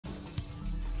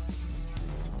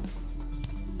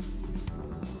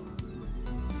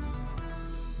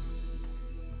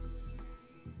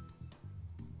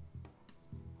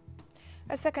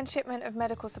A second shipment of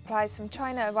medical supplies from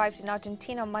China arrived in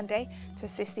Argentina on Monday to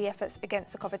assist the efforts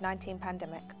against the COVID-19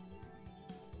 pandemic.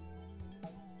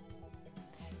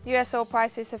 US oil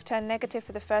prices have turned negative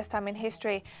for the first time in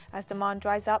history as demand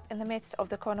dries up in the midst of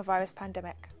the coronavirus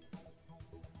pandemic.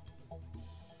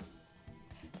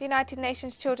 The United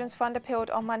Nations Children's Fund appealed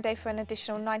on Monday for an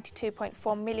additional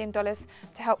 $92.4 million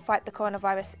to help fight the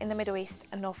coronavirus in the Middle East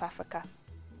and North Africa.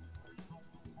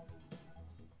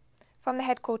 From the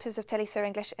headquarters of Telesur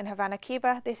English in Havana,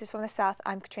 Cuba, this is From the South,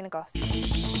 I'm Katrina Goss.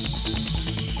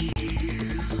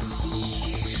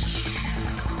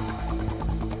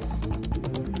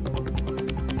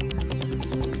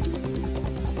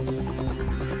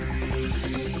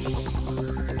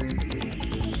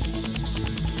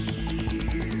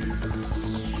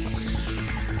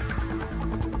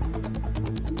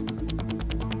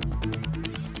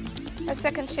 A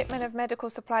second shipment of medical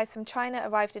supplies from China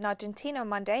arrived in Argentina on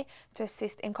Monday to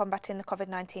assist in combating the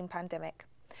COVID-19 pandemic.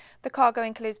 The cargo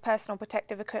includes personal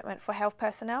protective equipment for health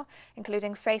personnel,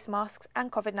 including face masks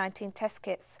and COVID-19 test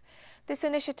kits. This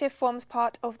initiative forms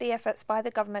part of the efforts by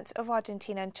the governments of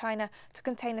Argentina and China to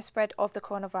contain the spread of the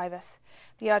coronavirus.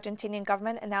 The Argentinian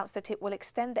government announced that it will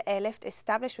extend the airlift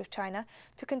established with China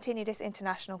to continue this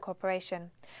international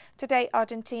cooperation. To date,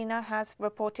 Argentina has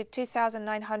reported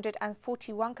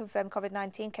 2,941 confirmed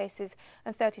COVID-19 cases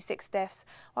and 36 deaths,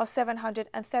 while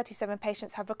 737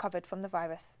 patients have recovered from the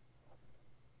virus.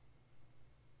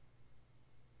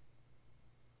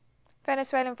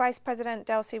 Venezuelan Vice President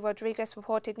Delcy Rodriguez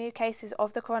reported new cases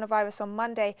of the coronavirus on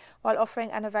Monday while offering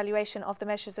an evaluation of the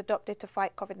measures adopted to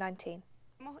fight COVID-19.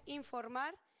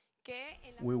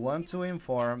 We want to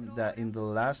inform that in the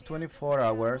last 24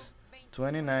 hours,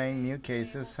 29 new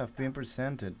cases have been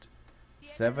presented,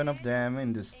 7 of them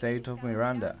in the state of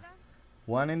Miranda,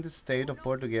 1 in the state of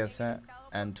Portuguesa,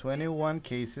 and 21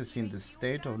 cases in the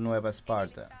state of Nueva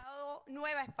Esparta.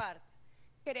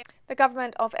 The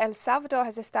government of El Salvador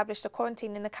has established a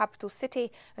quarantine in the capital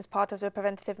city as part of the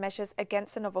preventative measures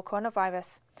against the novel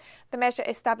coronavirus. The measure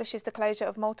establishes the closure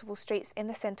of multiple streets in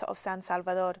the centre of San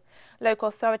Salvador. Local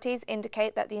authorities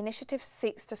indicate that the initiative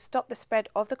seeks to stop the spread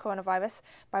of the coronavirus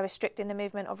by restricting the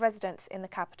movement of residents in the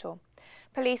capital.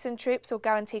 Police and troops will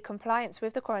guarantee compliance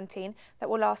with the quarantine that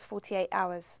will last 48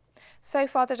 hours. So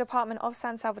far, the Department of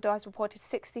San Salvador has reported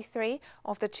 63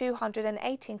 of the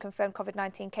 218 confirmed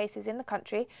COVID-19 cases in the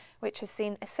country, which has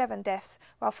seen 7 deaths,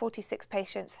 while 46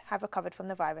 patients have recovered from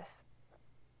the virus.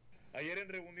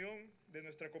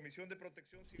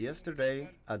 Yesterday,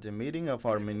 at the meeting of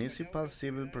our Municipal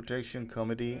Civil Protection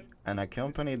Committee and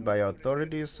accompanied by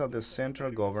authorities of the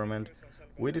central government,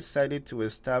 we decided to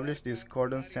establish this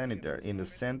cordon sanitaire in the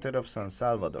center of San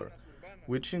Salvador,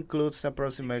 which includes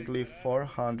approximately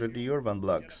 400 urban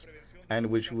blocks, and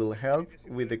which will help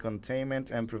with the containment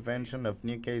and prevention of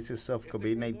new cases of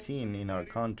COVID-19 in our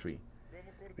country.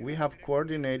 We have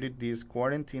coordinated this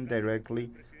quarantine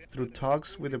directly through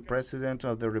talks with the President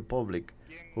of the Republic,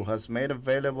 who has made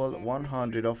available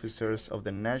 100 officers of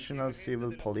the National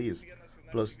Civil Police,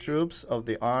 plus troops of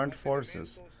the armed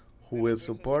forces, who will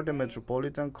support the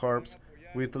Metropolitan Corps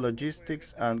with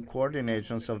logistics and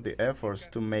coordinations of the efforts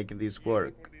to make this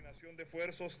work.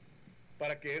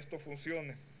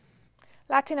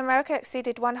 Latin America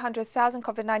exceeded 100,000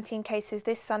 COVID-19 cases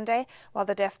this Sunday, while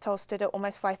the death toll stood at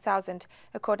almost 5,000,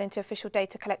 according to official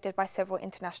data collected by several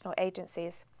international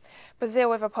agencies. Brazil,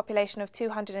 with a population of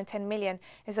 210 million,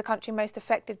 is the country most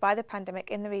affected by the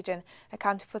pandemic in the region,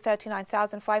 accounting for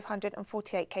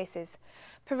 39,548 cases.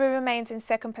 Peru remains in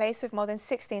second place with more than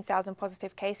 16,000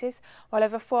 positive cases, while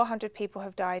over 400 people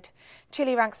have died.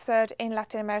 Chile ranks third in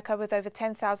Latin America with over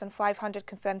 10,500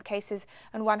 confirmed cases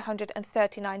and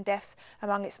 139 deaths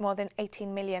among its more than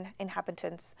 18 million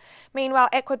inhabitants. Meanwhile,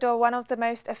 Ecuador, one of the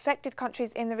most affected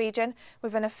countries in the region,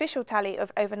 with an official tally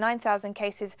of over 9,000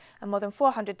 cases and more than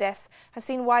 400 deaths, has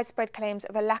seen widespread claims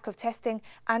of a lack of testing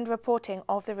and reporting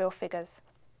of the real figures.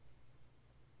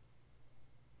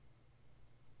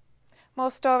 More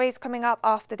stories coming up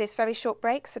after this very short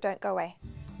break, so don't go away.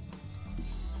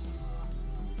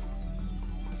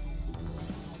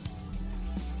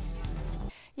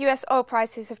 US oil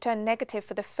prices have turned negative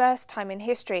for the first time in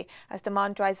history as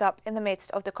demand dries up in the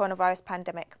midst of the coronavirus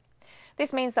pandemic.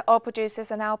 This means that oil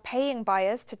producers are now paying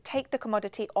buyers to take the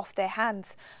commodity off their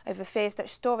hands over fears that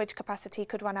storage capacity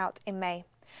could run out in May.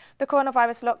 The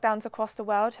coronavirus lockdowns across the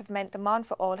world have meant demand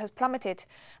for oil has plummeted.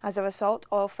 As a result,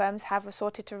 oil firms have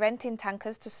resorted to renting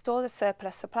tankers to store the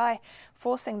surplus supply,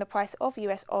 forcing the price of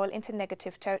US oil into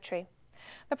negative territory.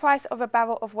 The price of a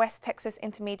barrel of West Texas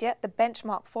Intermediate, the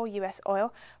benchmark for US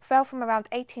oil, fell from around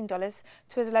 $18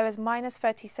 to as low as minus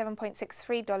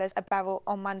 $37.63 a barrel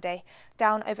on Monday,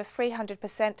 down over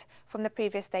 300% from the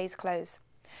previous day's close.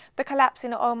 The collapse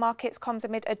in the oil markets comes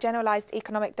amid a generalized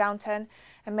economic downturn,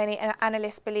 and many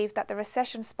analysts believe that the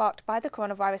recession sparked by the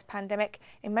coronavirus pandemic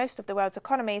in most of the world's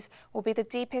economies will be the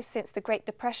deepest since the Great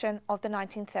Depression of the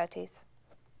 1930s.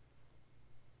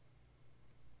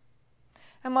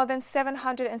 And more than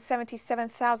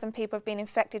 777,000 people have been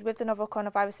infected with the novel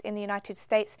coronavirus in the United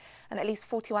States, and at least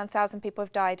 41,000 people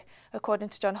have died, according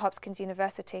to Johns Hopkins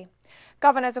University.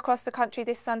 Governors across the country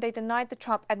this Sunday denied the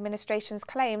Trump administration's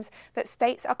claims that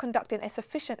states are conducting a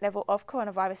sufficient level of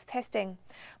coronavirus testing.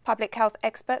 Public health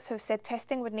experts have said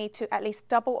testing would need to at least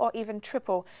double or even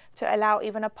triple to allow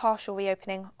even a partial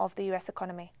reopening of the US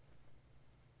economy.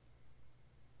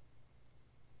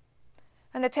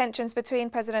 And the tensions between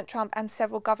President Trump and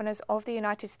several governors of the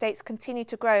United States continue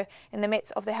to grow in the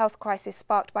midst of the health crisis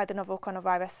sparked by the novel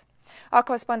coronavirus. Our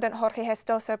correspondent Jorge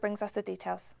Gestoso brings us the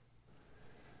details.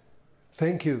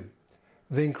 Thank you.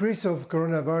 The increase of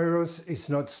coronavirus is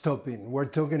not stopping. We're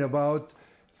talking about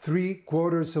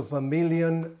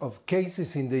 750,000 of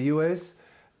cases in the US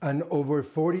and over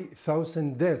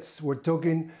 40,000 deaths. We're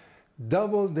talking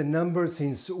double the number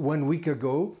since 1 week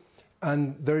ago.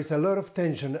 And there is a lot of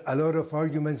tension, a lot of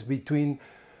arguments between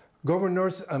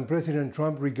governors and President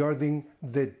Trump regarding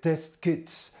the test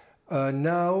kits.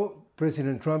 Now,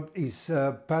 President Trump is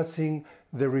passing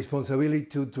the responsibility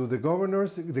to the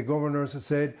governors. The governors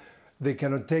said they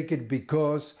cannot take it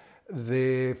because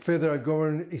the federal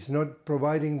government is not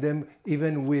providing them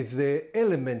even with the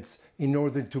elements in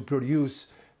order to produce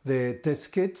the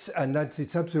test kits, and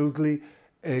it's absolutely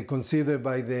considered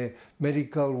by the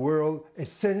medical world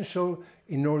essential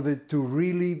in order to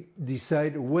really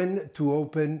decide when to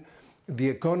open the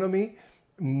economy.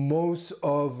 Most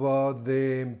of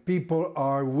the people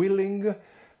are willing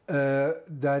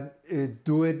that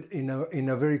do it in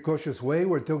a very cautious way.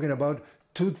 We're talking about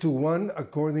 2-to-1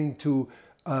 according to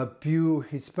Pew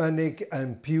Hispanic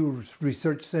and Pew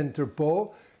Research Center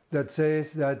poll that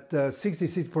says that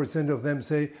 66% of them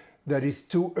say that it's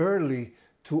too early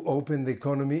to open the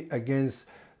economy against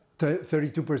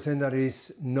 32% that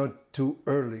is not too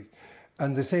early.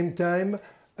 At the same time,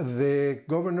 the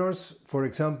governors, for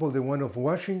example, the one of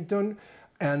Washington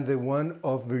and the one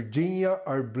of Virginia,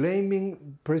 are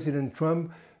blaming President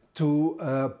Trump to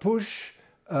push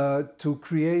to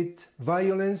create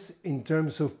violence in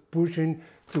terms of pushing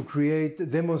to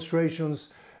create demonstrations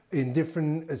in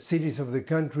different cities of the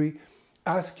country,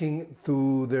 asking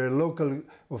to their local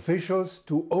officials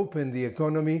to open the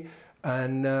economy,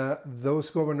 and those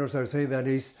governors are saying that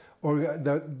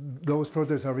those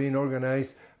protests are being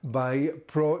organized by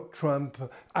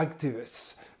pro-Trump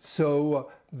activists. So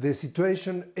the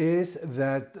situation is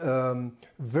that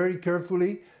very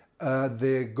carefully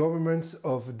the governments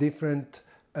of different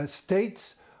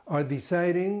states are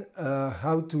deciding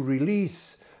how to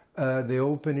release the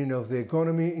opening of the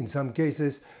economy. In some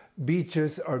cases,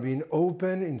 beaches are being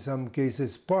opened, in some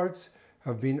cases parks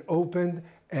have been opened,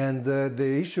 and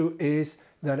the issue is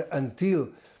that until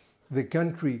the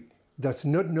country does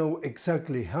not know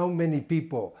exactly how many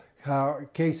people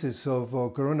have cases of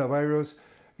coronavirus,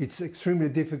 it's extremely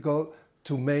difficult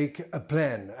to make a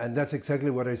plan. And that's exactly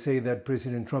what I say that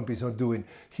President Trump is not doing.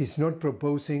 He's not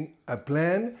proposing a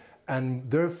plan, and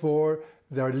therefore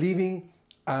they are leaving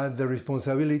the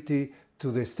responsibility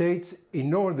to the states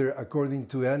in order, according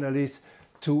to analysts,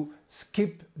 to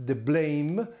skip the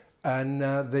blame, and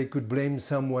they could blame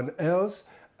someone else.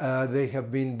 They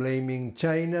have been blaming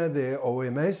China, the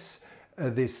OMS,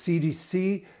 the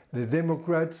CDC, the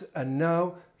Democrats, and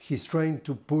now he's trying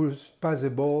to pass the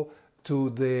ball to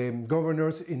the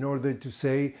governors in order to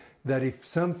say that if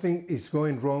something is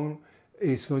going wrong,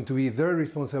 it's going to be their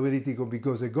responsibility,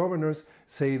 because the governors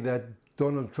say that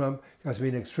Donald Trump has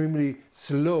been extremely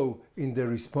slow in the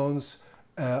response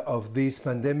of this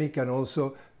pandemic, and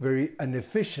also very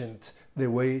inefficient the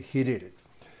way he did it.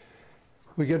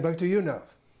 We get back to you now.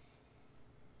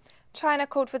 China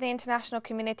called for the international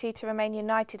community to remain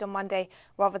united on Monday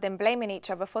rather than blaming each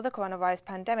other for the coronavirus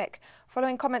pandemic,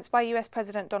 following comments by US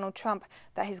President Donald Trump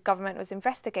that his government was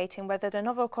investigating whether the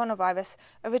novel coronavirus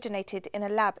originated in a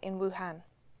lab in Wuhan.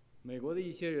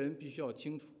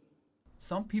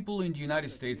 Some people in the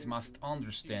United States must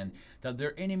understand that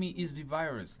their enemy is the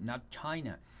virus, not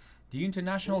China. The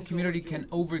international community can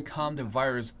overcome the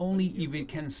virus only if it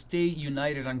can stay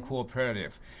united and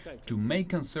cooperative. To make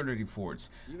concerted efforts,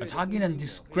 attacking and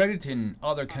discrediting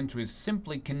other countries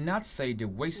simply cannot save the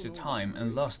wasted time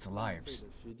and lost lives.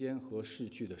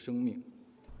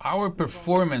 Our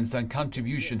performance and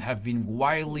contribution have been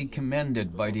widely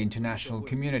commended by the international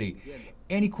community.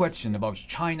 Any question about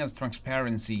China's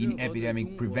transparency in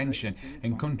epidemic prevention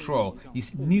and control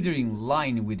is neither in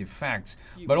line with the facts,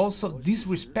 but also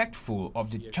disrespectful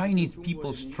of the Chinese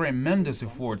people's tremendous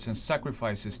efforts and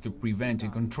sacrifices to prevent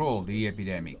and control the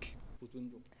epidemic.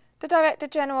 The Director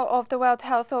General of the World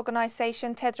Health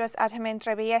Organization, Tedros Adhanom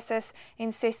Ghebreyesus,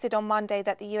 insisted on Monday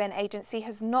that the UN agency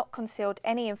has not concealed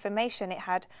any information it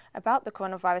had about the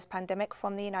coronavirus pandemic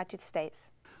from the United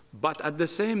States. But at the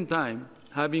same time,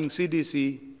 having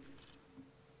CDC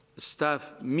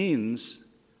staff means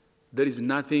there is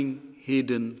nothing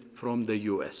hidden from the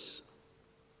US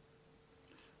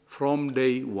from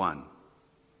day one.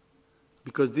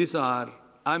 Because these are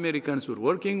Americans who are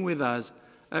working with us,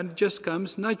 and it just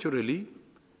comes naturally,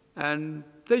 and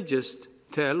they just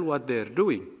tell what they're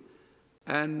doing.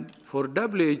 And for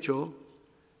WHO,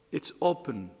 it's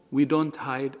open. We don't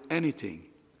hide anything.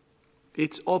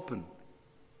 It's open.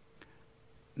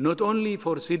 Not only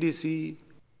for CDC.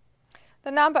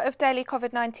 The number of daily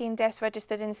COVID-19 deaths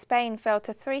registered in Spain fell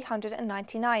to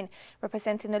 399,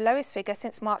 representing the lowest figure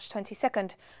since March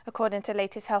 22nd, according to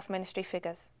latest health ministry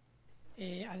figures.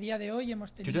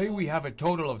 Today we have a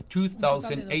total of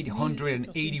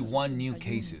 2,881 new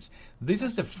cases. This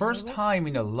is the first time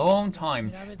in a long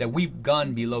time that we've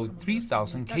gone below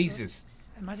 3,000 cases.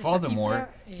 Furthermore,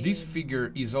 this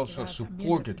figure is also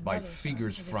supported by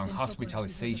figures from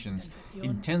hospitalizations,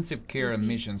 intensive care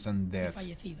admissions and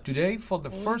deaths. Today, for the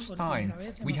first time,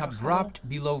 we have dropped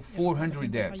below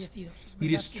 400 deaths.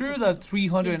 It is true that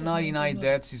 399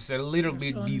 deaths is a little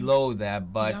bit below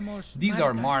that, but these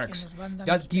are marks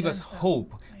that give us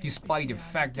hope, despite the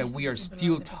fact that we are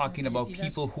still talking about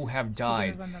people who have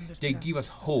died. They give us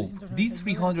hope. These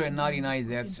 399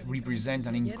 deaths represent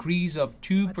an increase of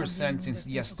 2% since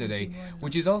yesterday,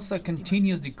 which is also a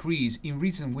continuous decrease in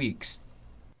recent weeks.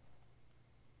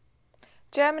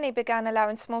 Germany began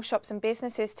allowing small shops and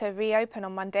businesses to reopen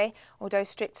on Monday, although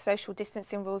strict social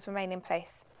distancing rules remain in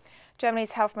place.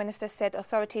 Germany's health minister said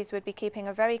authorities would be keeping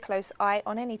a very close eye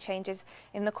on any changes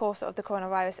in the course of the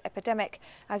coronavirus epidemic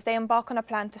as they embark on a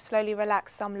plan to slowly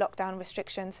relax some lockdown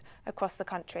restrictions across the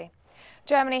country.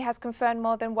 Germany has confirmed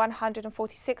more than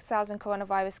 146,000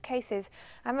 coronavirus cases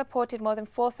and reported more than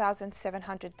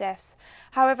 4,700 deaths.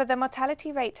 However, the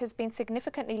mortality rate has been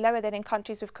significantly lower than in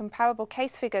countries with comparable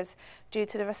case figures due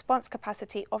to the response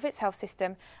capacity of its health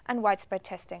system and widespread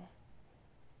testing.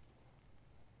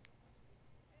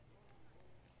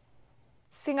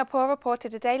 Singapore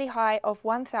reported a daily high of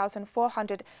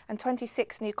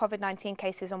 1,426 new COVID-19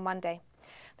 cases on Monday.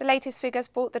 The latest figures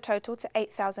brought the total to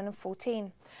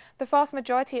 8,014. The vast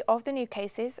majority of the new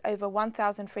cases, over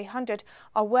 1,300,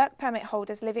 are work permit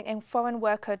holders living in foreign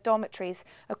worker dormitories,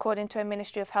 according to a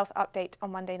Ministry of Health update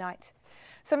on Monday night.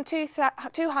 Some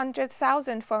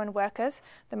 200,000 foreign workers,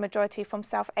 the majority from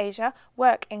South Asia,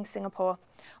 work in Singapore.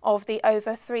 Of the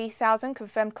over 3,000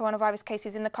 confirmed coronavirus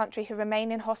cases in the country who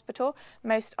remain in hospital,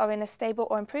 most are in a stable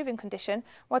or improving condition,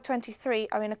 while 23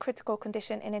 are in a critical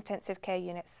condition in intensive care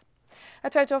units. A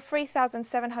total of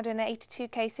 3,782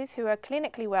 cases who are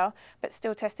clinically well but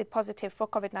still tested positive for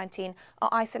COVID-19 are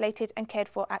isolated and cared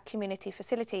for at community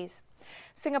facilities.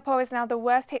 Singapore is now the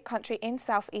worst hit country in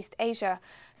Southeast Asia,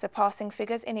 surpassing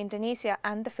figures in Indonesia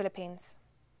and the Philippines.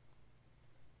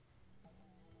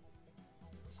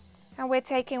 And we're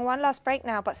taking one last break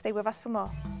now, but stay with us for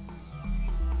more.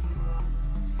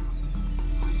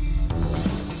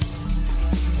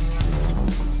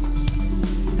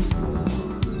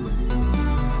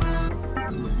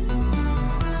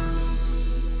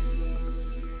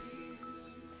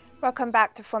 Welcome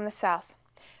back to From the South.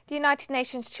 The United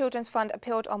Nations Children's Fund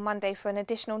appealed on Monday for an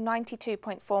additional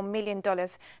 $92.4 million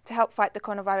to help fight the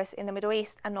coronavirus in the Middle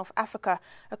East and North Africa,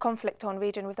 a conflict-torn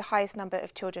region with the highest number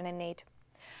of children in need.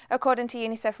 According to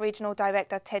Unicef Regional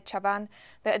Director Ted Chaban,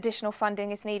 the additional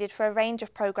funding is needed for a range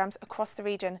of programs across the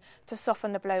region to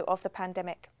soften the blow of the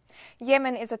pandemic.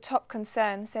 Yemen is a top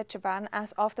concern, said Chaban,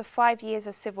 as after 5 years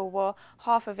of civil war,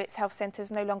 half of its health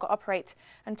centres no longer operate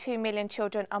and 2 million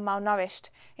children are malnourished,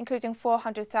 including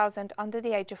 400,000 under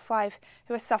the age of 5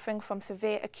 who are suffering from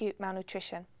severe acute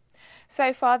malnutrition.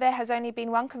 So far, there has only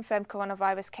been one confirmed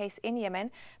coronavirus case in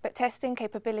Yemen, but testing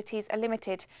capabilities are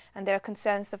limited and there are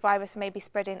concerns the virus may be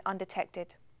spreading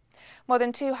undetected. More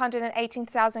than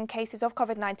 218,000 cases of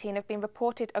COVID-19 have been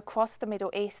reported across the Middle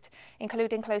East,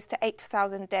 including close to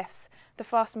 8,000 deaths, the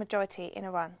vast majority in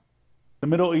Iran. The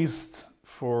Middle East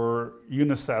for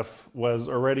UNICEF was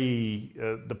already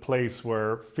the place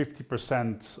where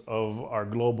 50% of our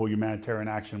global humanitarian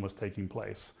action was taking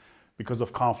place. because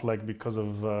of conflict, because of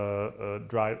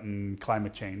drought and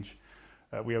climate change.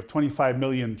 We have 25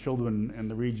 million children in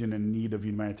the region in need of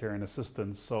humanitarian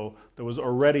assistance, so there was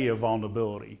already a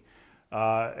vulnerability.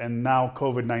 And now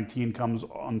COVID-19 comes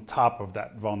on top of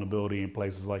that vulnerability in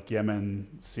places like Yemen,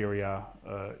 Syria,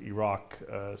 Iraq,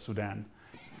 Sudan.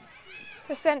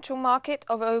 The central market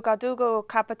of Ouagadougou,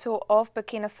 capital of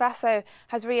Burkina Faso,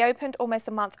 has reopened almost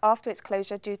a month after its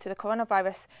closure due to the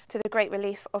coronavirus, to the great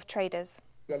relief of traders.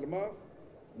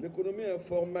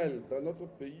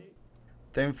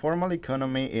 The informal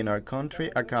economy in our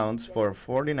country accounts for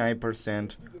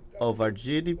 49% of our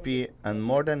GDP and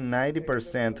more than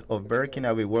 90% of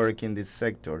Burkinabe work in this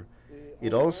sector.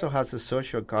 It also has a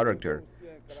social character.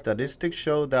 Statistics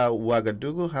show that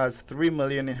Ouagadougou has 3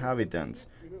 million inhabitants,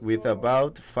 with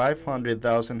about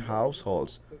 500,000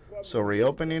 households. So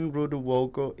reopening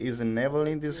Ruduwoko is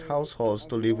enabling these households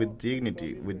to live with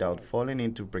dignity without falling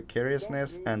into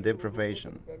precariousness and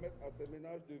deprivation.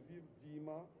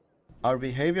 Our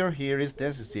behavior here is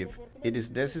decisive. It is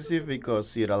decisive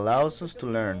because it allows us to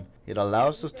learn. It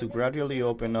allows us to gradually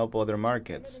open up other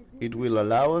markets. It will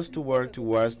allow us to work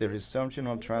towards the resumption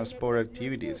of transport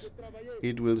activities.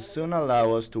 It will soon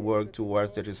allow us to work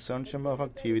towards the resumption of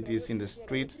activities in the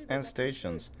streets and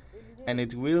stations. And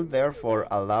it will therefore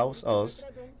allow us,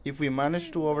 if we manage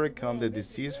to overcome the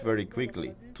disease very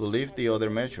quickly, to lift the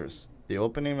other measures. The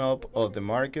opening up of the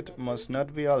market must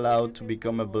not be allowed to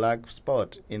become a black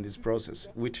spot in this process,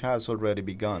 which has already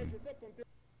begun.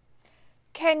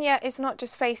 Kenya is not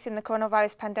just facing the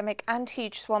coronavirus pandemic and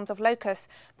huge swarms of locusts,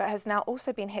 but has now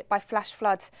also been hit by flash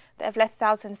floods that have left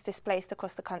thousands displaced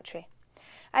across the country.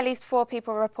 At least 4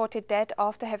 people were reported dead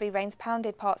after heavy rains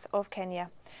pounded parts of Kenya.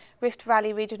 Rift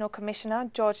Valley Regional Commissioner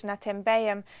George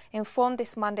Natembeyan informed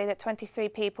this Monday that 23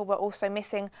 people were also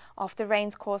missing after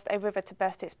rains caused a river to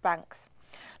burst its banks.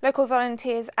 Local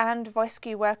volunteers and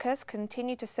rescue workers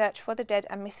continue to search for the dead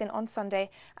and missing on Sunday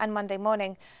and Monday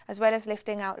morning, as well as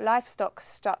lifting out livestock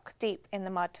stuck deep in the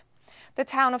mud. The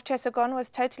town of Chesogon was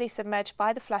totally submerged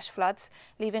by the flash floods,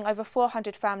 leaving over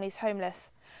 400 families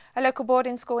homeless. A local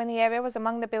boarding school in the area was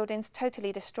among the buildings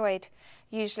totally destroyed.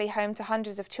 Usually home to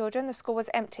hundreds of children, the school was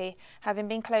empty, having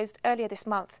been closed earlier this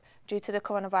month due to the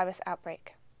coronavirus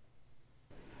outbreak.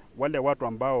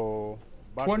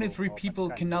 23 people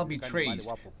cannot be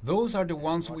traced. Those are the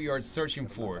ones we are searching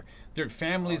for. Their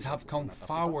families have come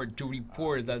forward to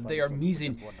report that they are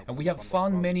missing, and we have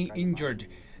found many injured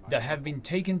that have been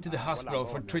taken to the hospital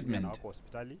for treatment.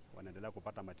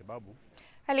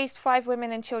 At least 5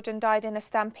 women and children died in a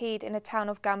stampede in the town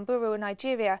of Gamburu,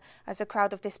 Nigeria, as a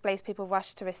crowd of displaced people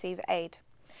rushed to receive aid.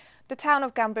 The town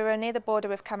of Gamburu, near the border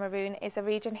with Cameroon, is a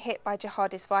region hit by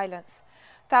jihadist violence.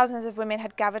 Thousands of women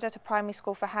had gathered at a primary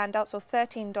school for handouts of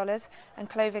 $13 and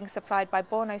clothing supplied by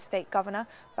Borno State Governor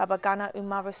Babagana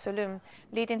Umaru Sulum,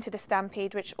 leading to the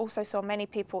stampede, which also saw many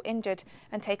people injured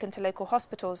and taken to local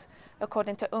hospitals,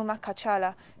 according to Umar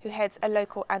Kachala, who heads a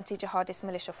local anti-jihadist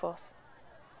militia force.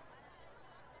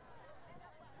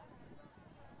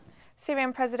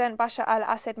 Syrian President Bashar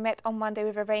al-Assad met on Monday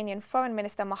with Iranian Foreign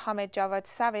Minister Mohammad Javad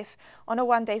Zarif on a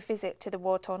one-day visit to the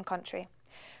war-torn country.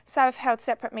 Zarif held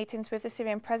separate meetings with the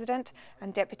Syrian President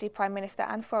and Deputy Prime Minister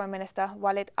and Foreign Minister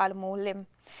Walid al-Muallim.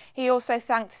 He also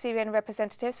thanked Syrian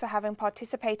representatives for having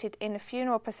participated in a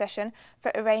funeral procession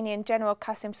for Iranian General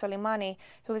Qasem Soleimani,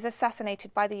 who was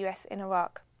assassinated by the US in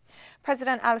Iraq.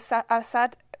 President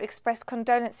al-Assad expressed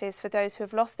condolences for those who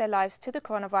have lost their lives to the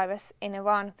coronavirus in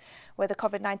Iran, where the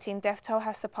COVID-19 death toll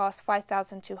has surpassed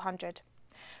 5,200.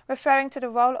 Referring to the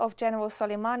role of General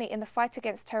Soleimani in the fight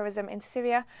against terrorism in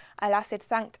Syria, al-Assad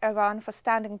thanked Iran for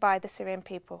standing by the Syrian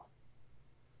people.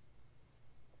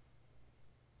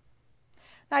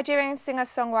 Nigerian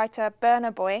singer-songwriter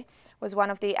Burna Boy was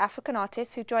one of the African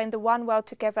artists who joined the One World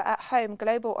Together at Home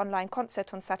global online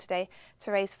concert on Saturday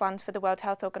to raise funds for the World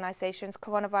Health Organization's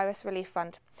Coronavirus Relief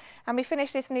Fund. And we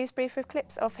finish this news brief with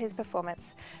clips of his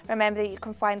performance. Remember that you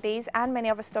can find these and many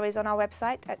other stories on our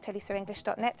website at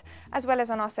telesurenglish.net, as well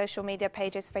as on our social media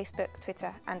pages Facebook,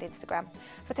 Twitter and Instagram.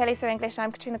 For Telesur English,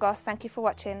 I'm Katrina Goss. Thank you for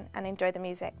watching and enjoy the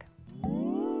music.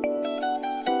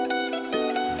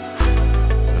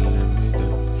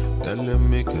 Calling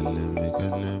me down.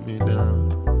 Calling me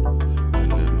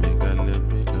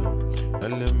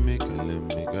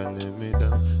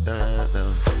down. Down.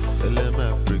 Tell them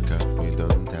Africa we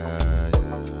don't tire.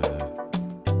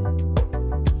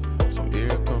 So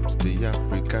here comes the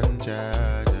African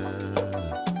giant.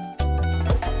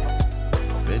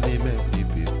 Many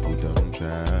people don't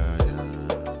try.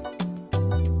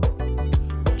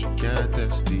 But you can't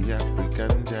test the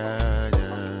African giant.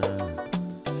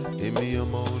 Give me your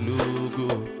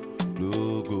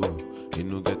logo.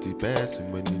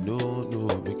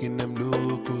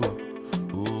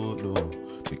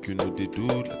 they do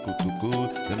like Coco.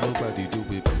 Can nobody do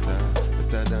it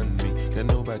better than me. Can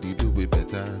nobody do it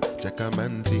better.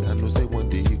 Jackamanti, I know say one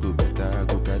day you go better.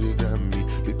 Go carry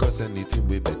Grammy, because anything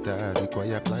way better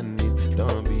require planning.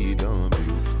 Don't be,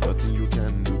 nothing you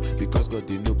can do, because God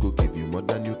they no go give you more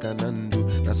than you can undo.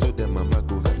 That's so them mama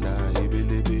go hala,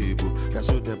 ebele bebo. That's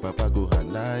so them papa go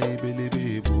hala, ebele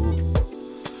bebo.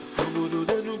 Obodo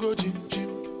de no go chim chim.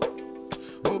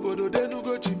 Obodo de no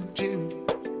go chim chim.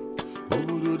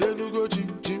 Obodo de no go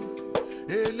chim chim.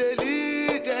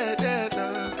 Eleli da da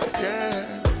da,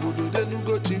 yeah. Obodo de no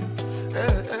go chim,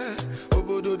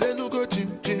 Obodo de no go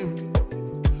chim chim.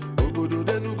 Obodo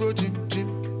de no go chim chim.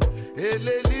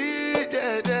 Eleli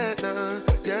da da da,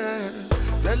 yeah.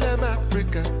 Tell them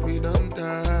Africa we don't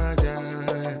die,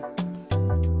 yeah.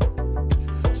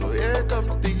 So here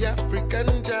comes the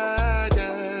African giant.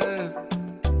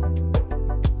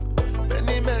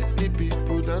 Many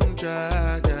people don't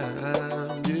try,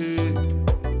 yeah.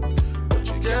 But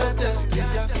you can't test the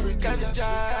African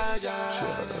giant.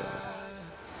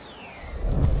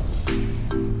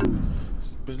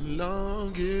 It's been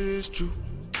long, it's true,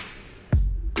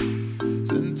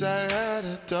 since I had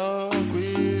a talk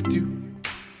with you.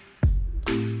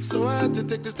 So I had to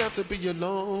take this time to be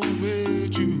alone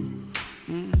with you.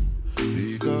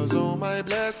 Because all my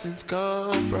blessings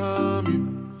come from you.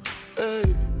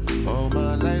 Hey, all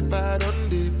my life I done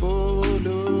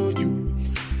follow you.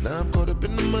 Now I'm caught up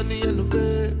in the money and the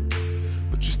fame,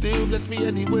 but you still bless me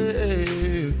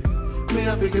anyway. May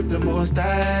I forgive the most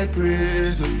I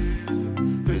praise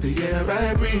for the air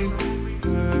I breathe,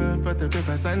 for the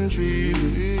rivers and trees.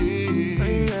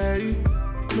 Hey,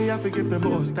 may I forgive the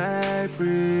most I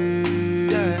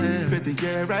praise, for the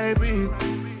air I breathe.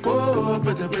 Oh,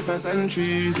 for the rivers and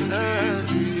trees.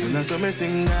 And that's what I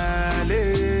sing,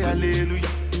 hallelujah.